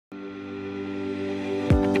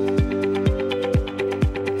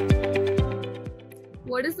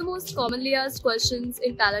what is the most commonly asked questions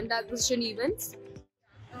in talent acquisition events?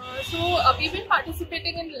 We've been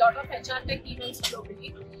participating in a lot of HR Tech events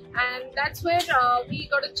globally, and that's where we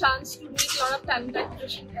got a chance to meet a lot of talent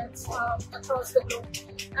acquisition heads across the globe.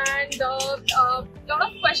 And a lot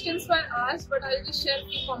of questions were asked, but I'll just share a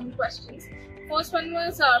few common questions. First one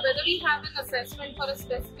was whether we have an assessment for a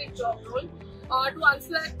specific job role. To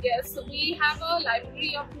answer that, yes, we have a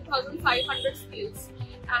library of 2,500 skills,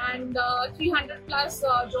 and 300 plus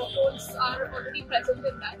job roles are already present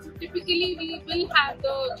in that. So typically we will have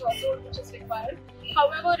the job role which is required.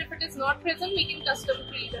 However, if it is not present, we can custom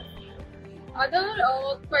create it. Other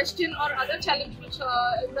question or other challenge which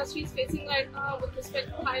industry is facing right now with respect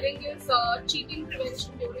to hiring is cheating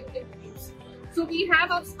prevention during interviews. So we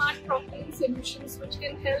have our smart proctoring solutions which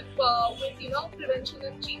can help with prevention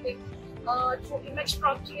and cheating through image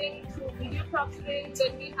proctoring, through video proctoring.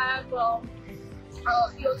 Then we have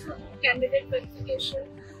we also do candidate verification.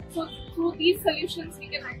 So through these solutions, we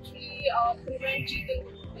can actually prevent cheating.